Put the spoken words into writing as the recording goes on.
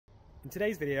In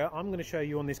today's video, I'm going to show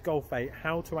you on this Golf 8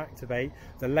 how to activate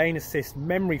the lane assist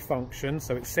memory function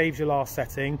so it saves your last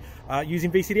setting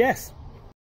using VCDS.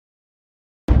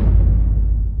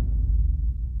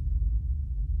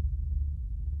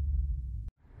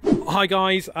 Hi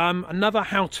guys, another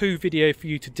how-to video for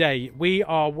you today. We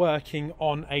are working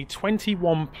on a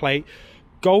 21 plate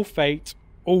Golf 8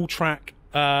 all-track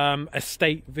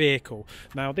estate vehicle.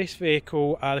 Now this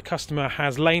vehicle, the customer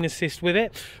has lane assist with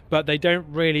it, but they don't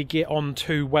really get on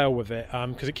too well with it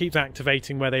because it keeps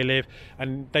activating where they live,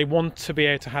 and they want to be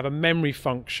able to have a memory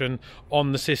function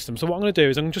on the system. So what I'm going to do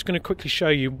is I'm just going to quickly show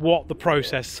you what the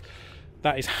process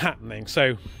that is happening.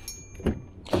 So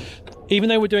even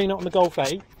though we're doing it on the Golf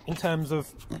 8 in terms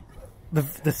of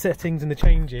the settings and the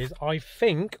changes,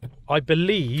 I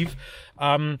believe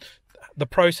the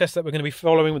process that we're going to be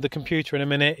following with the computer in a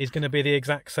minute is going to be the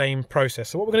exact same process.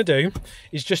 So what we're going to do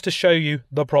is just to show you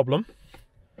the problem.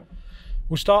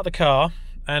 We'll start the car,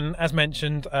 and as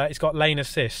mentioned, it's got lane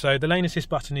assist. So the lane assist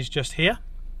button is just here.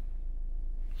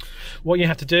 What you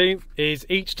have to do is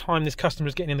each time this customer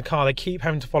is getting in the car, they keep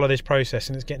having to follow this process,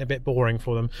 and it's getting a bit boring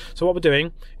for them. So what we're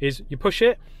doing is you push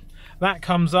it, that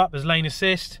comes up as lane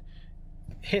assist,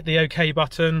 hit the OK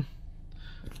button,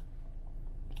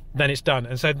 then it's done.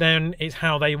 And so then it's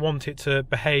how they want it to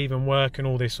behave and work and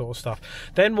all this sort of stuff.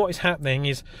 Then what is happening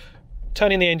is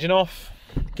turning the engine off,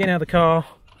 getting out of the car,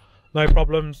 no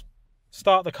problems,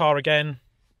 start the car again,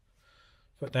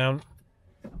 foot down,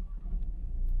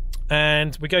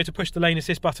 and we go to push the lane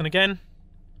assist button again,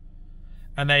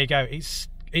 and there you go, it's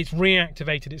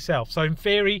reactivated itself. So in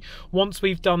theory, once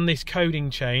we've done this coding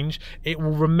change, it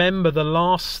will remember the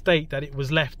last state that it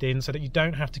was left in, so that you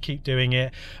don't have to keep doing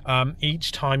it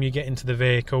each time you get into the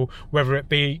vehicle, whether it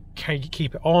be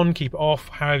keep it on, keep it off,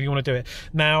 however you want to do it.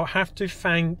 Now I have to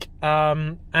thank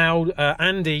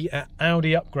Andy at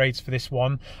Audi Upgrades for this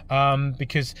one,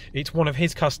 because it's one of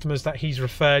his customers that he's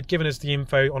referred, given us the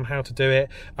info on how to do it,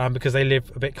 because they live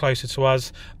a bit closer to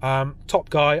us. Top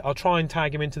guy. I'll try and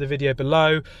tag him into the video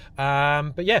below.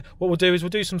 But yeah, what we'll do is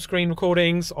we'll do some screen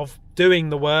recordings of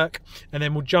doing the work, and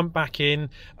then we'll jump back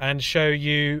in and show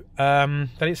you that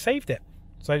it saved it.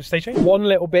 So stay tuned. One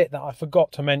little bit that I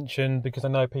forgot to mention, because I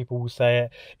know people will say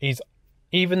it, is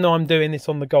even though I'm doing this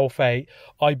on the Golf 8,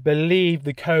 I believe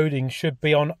the coding should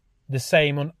be on the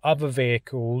same on other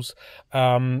vehicles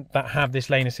that have this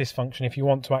lane assist function if you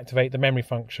want to activate the memory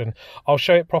function. I'll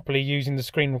show it properly using the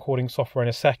screen recording software in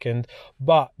a second,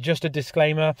 but just a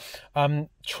disclaimer,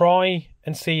 try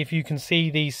and see if you can see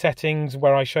these settings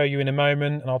where I show you in a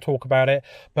moment, and I'll talk about it,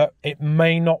 but it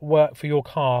may not work for your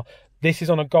car. This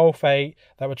is on a Golf 8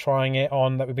 that we're trying it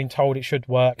on, that we've been told it should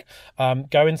work.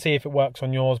 Go and see if it works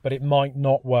on yours, but it might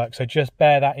not work. So just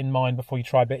bear that in mind before you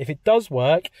try. But if it does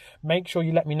work, make sure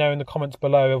you let me know in the comments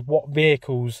below of what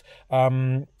vehicles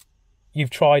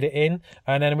you've tried it in,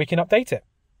 and then we can update it.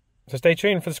 So stay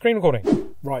tuned for the screen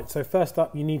recording. Right, so first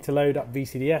up, you need to load up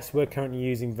VCDS. We're currently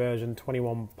using version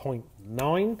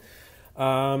 21.9.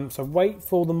 So wait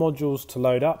for the modules to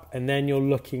load up, and then you're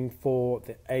looking for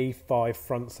the A5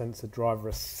 front sensor driver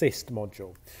assist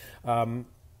module.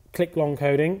 Click long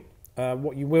coding.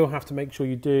 What you will have to make sure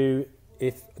you do,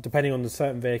 depending on the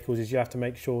certain vehicles, is you have to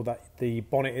make sure that the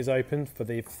bonnet is open for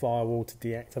the firewall to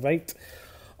deactivate.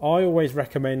 I always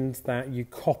recommend that you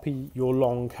copy your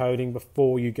long coding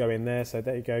before you go in there. So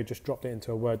there you go, just dropped it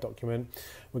into a Word document.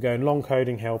 We're going long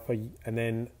coding helper, and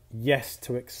then yes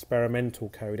to experimental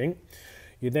coding.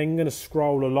 You're then going to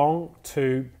scroll along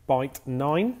to Byte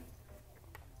 9,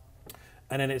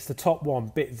 and then it's the top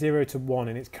one, bit 0 to 1,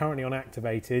 and it's currently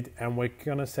unactivated, and we're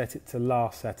going to set it to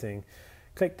last setting.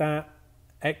 Click that,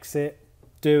 exit,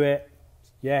 do it,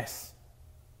 yes,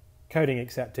 coding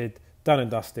accepted, done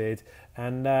and dusted,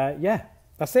 and yeah,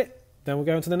 that's it. Then we'll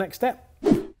go on to the next step.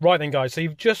 Right then guys, so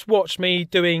you've just watched me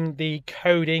doing the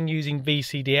coding using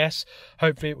VCDS.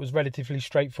 Hopefully it was relatively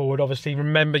straightforward. Obviously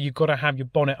remember, you've got to have your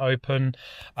bonnet open,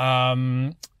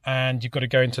 and you've got to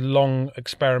go into long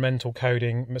experimental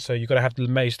coding, so you've got to have the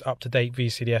most up-to-date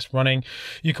VCDS running.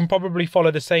 You can probably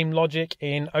follow the same logic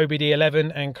in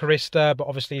OBD11 and Carista, but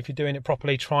obviously if you're doing it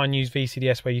properly, try and use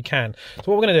VCDS where you can.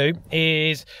 So what we're going to do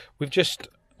is, we've just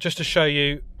to show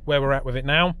you where we're at with it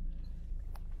now,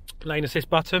 lane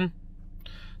assist button.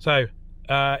 So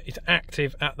it's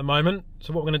active at the moment.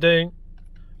 So what we're going to do,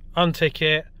 untick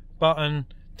it, button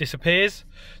disappears.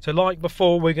 So like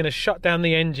before, we're going to shut down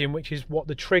the engine, which is what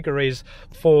the trigger is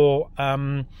for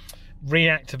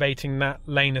reactivating that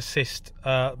lane assist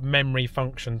memory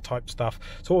function type stuff.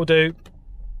 So what we'll do,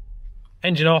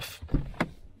 engine off,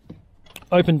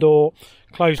 open door,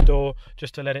 close door,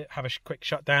 just to let it have a quick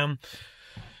shutdown.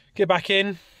 Get back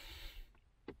in,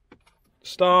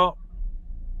 start,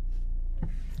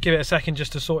 give it a second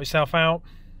just to sort itself out,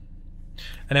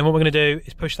 and then what we're going to do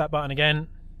is push that button again,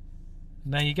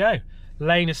 and there you go.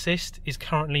 Lane assist is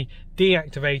currently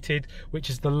deactivated, which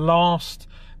is the last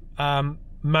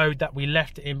mode that we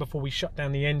left it in before we shut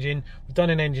down the engine. We've done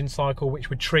an engine cycle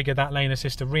which would trigger that lane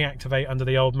assist to reactivate under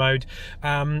the old mode,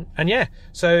 and yeah,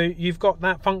 so you've got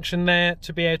that function there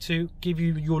to be able to give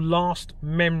you your last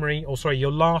memory, or sorry,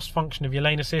 your last function of your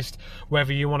lane assist,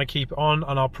 whether you want to keep it on,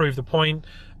 and I'll prove the point.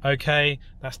 Okay,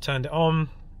 that's turned it on,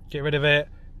 get rid of it,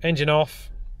 engine off,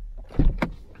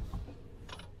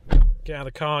 get out of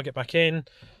the car, get back in,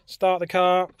 start the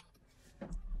car,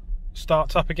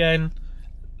 starts up again,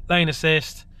 lane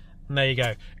assist, and there you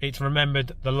go. It's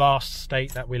remembered the last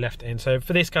state that we left it in. So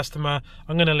for this customer,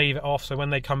 I'm going to leave it off so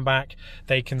when they come back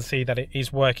they can see that it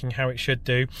is working how it should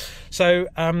do. So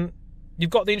you've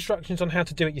got the instructions on how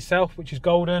to do it yourself, which is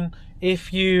golden.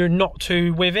 If you're not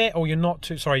too with it, or you're not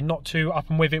too up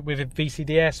and with it with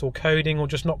VCDS or coding, or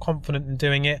just not confident in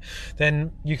doing it,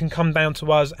 then you can come down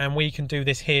to us and we can do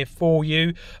this here for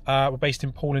you. We're based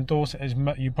in Poole and Dorset, as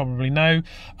you probably know.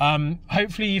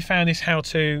 Hopefully you found this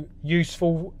how-to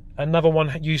useful. Another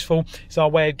one useful is our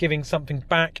way of giving something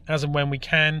back as and when we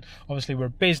can. Obviously we're a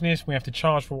business, we have to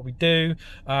charge for what we do.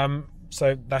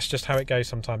 So that's just how it goes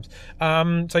sometimes.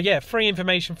 So yeah, free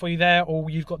information for you there, or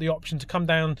you've got the option to come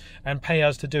down and pay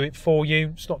us to do it for you.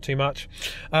 It's not too much.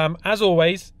 As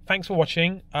always, thanks for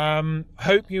watching.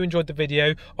 Hope you enjoyed the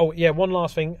video. Oh yeah, one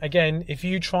last thing. Again, if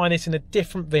you try this in a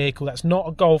different vehicle that's not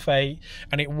a Golf 8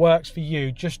 and it works for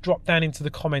you, just drop down into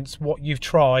the comments what you've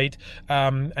tried,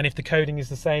 and if the coding is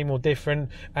the same or different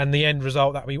and the end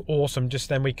result, that'd be awesome. Just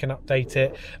then we can update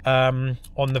it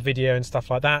on the video and stuff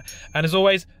like that. And as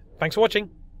always, thanks for watching.